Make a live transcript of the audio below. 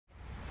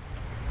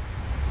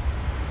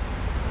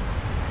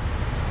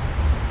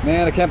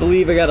Man, I can't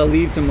believe I gotta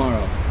leave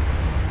tomorrow.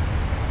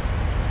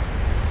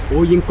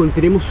 Hoy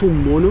encontremos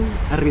un mono,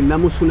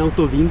 arrendamos un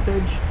auto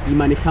vintage y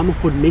manejamos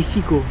por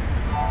México.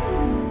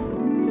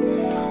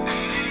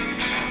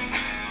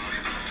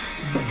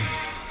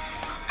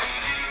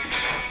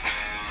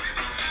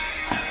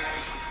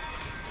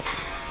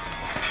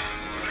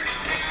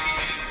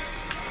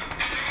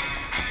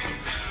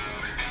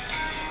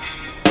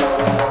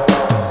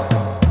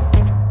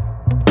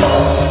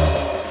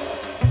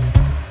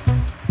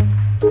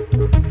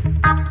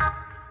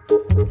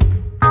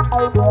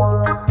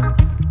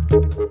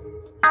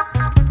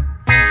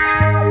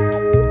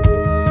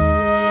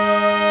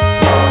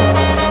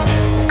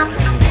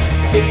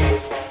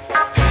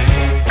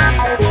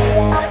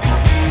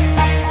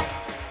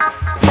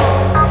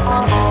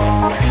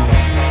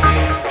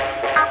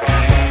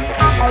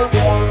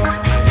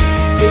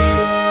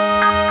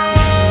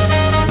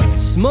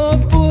 Small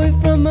boy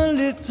from a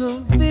little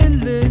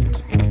village,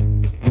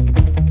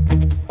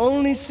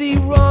 only see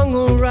wrong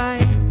or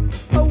right,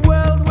 a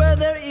world where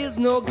there is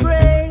no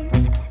gray.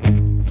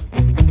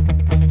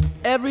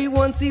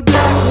 Everyone see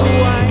black or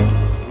white.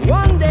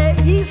 One day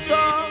he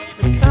saw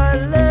the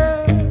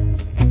color,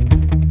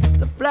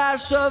 the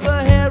flash of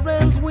a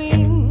heron's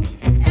wings.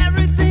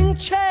 Everything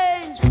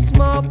changed for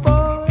small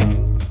boy.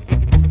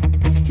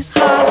 His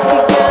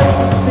heart began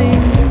to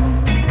sing.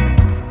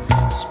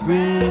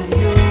 Spread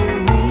your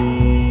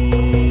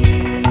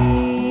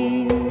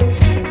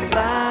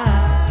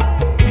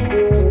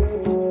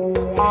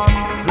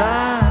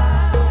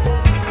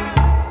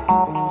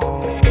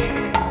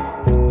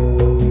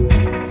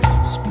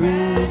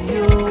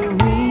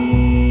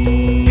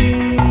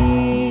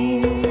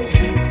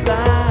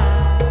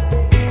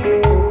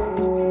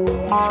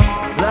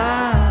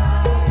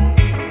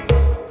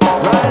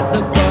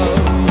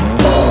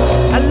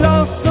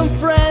some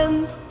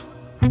friends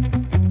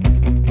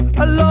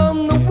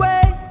along the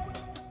way,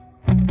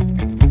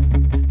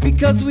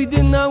 because we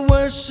did not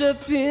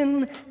worship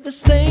in the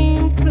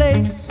same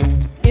place,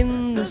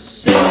 in the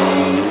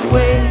same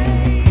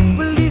way.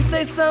 Beliefs,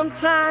 they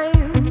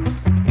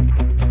sometimes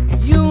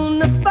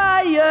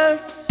unify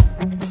us,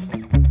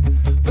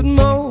 but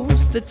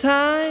most of the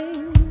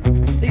time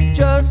they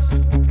just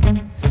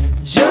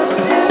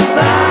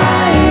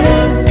divide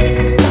us.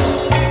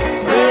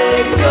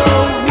 Spread your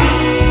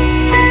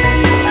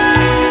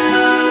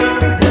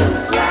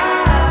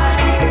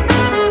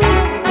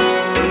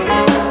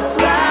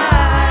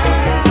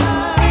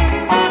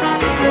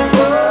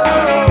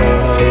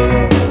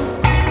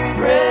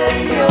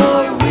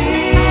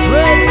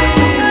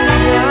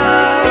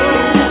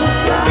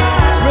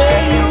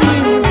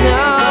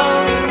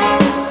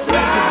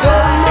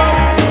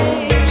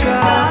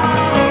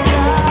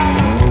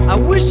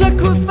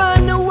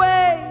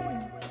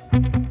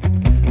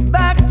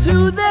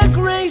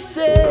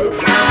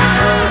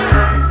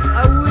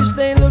I wish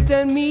they looked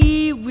at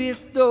me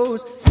with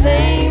those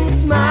same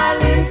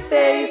smiling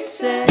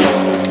faces,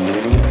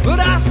 but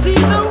I see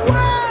the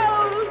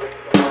world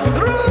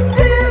through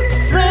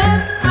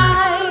different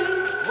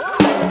eyes.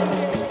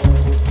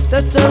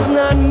 That does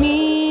not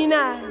mean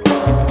I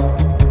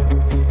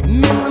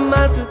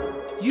minimize what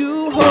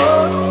you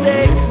hold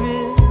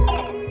sacred.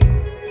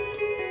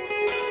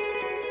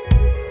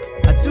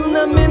 I do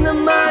not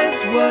minimize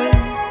what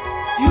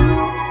you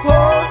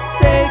hold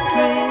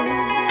sacred.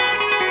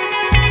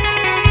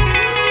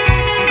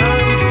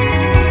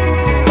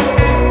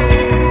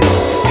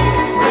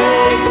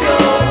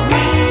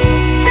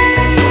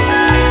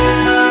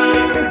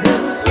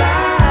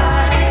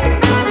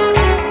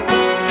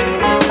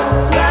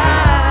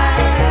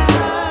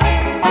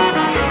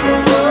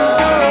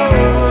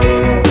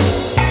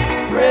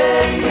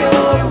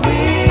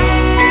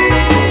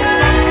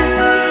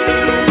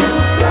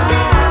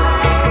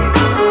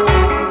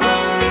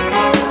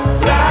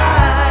 Fly.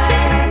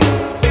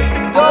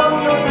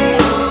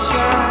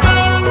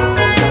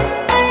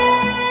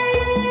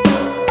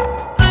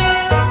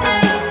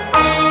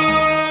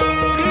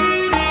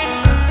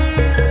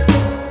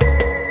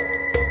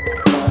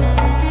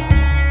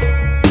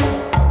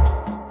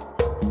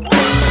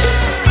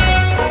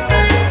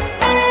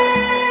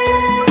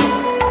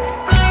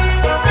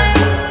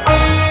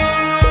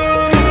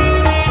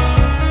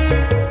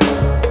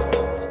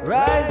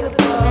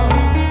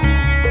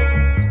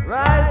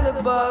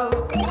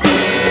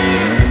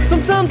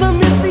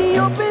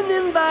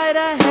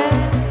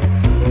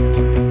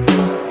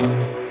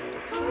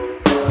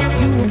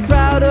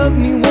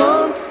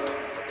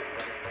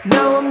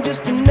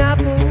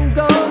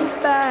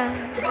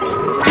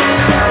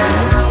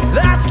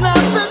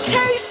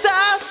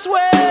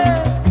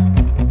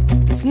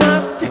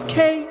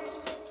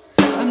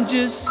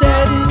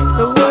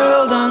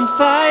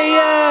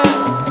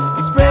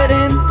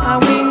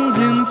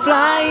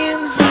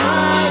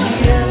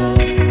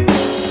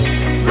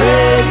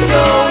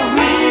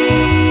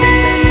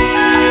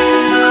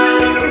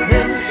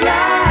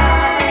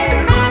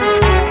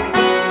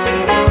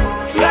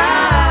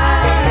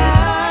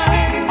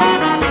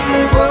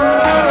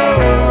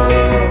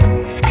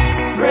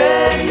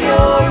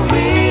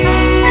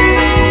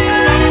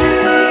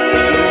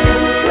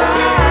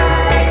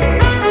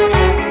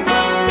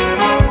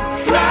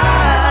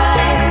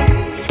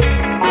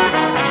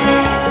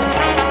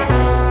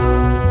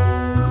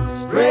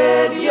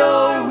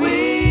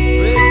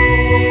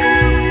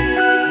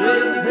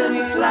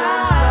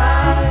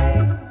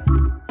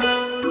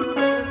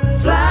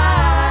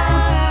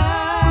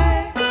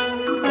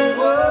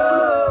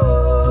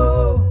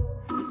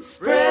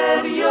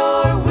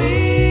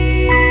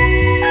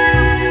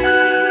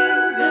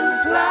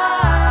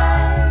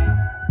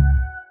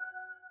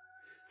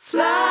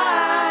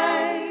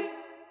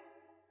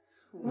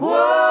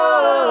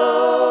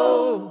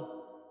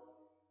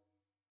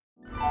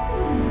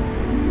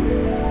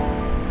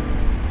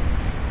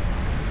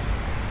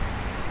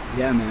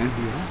 Yeah, man.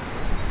 Yeah.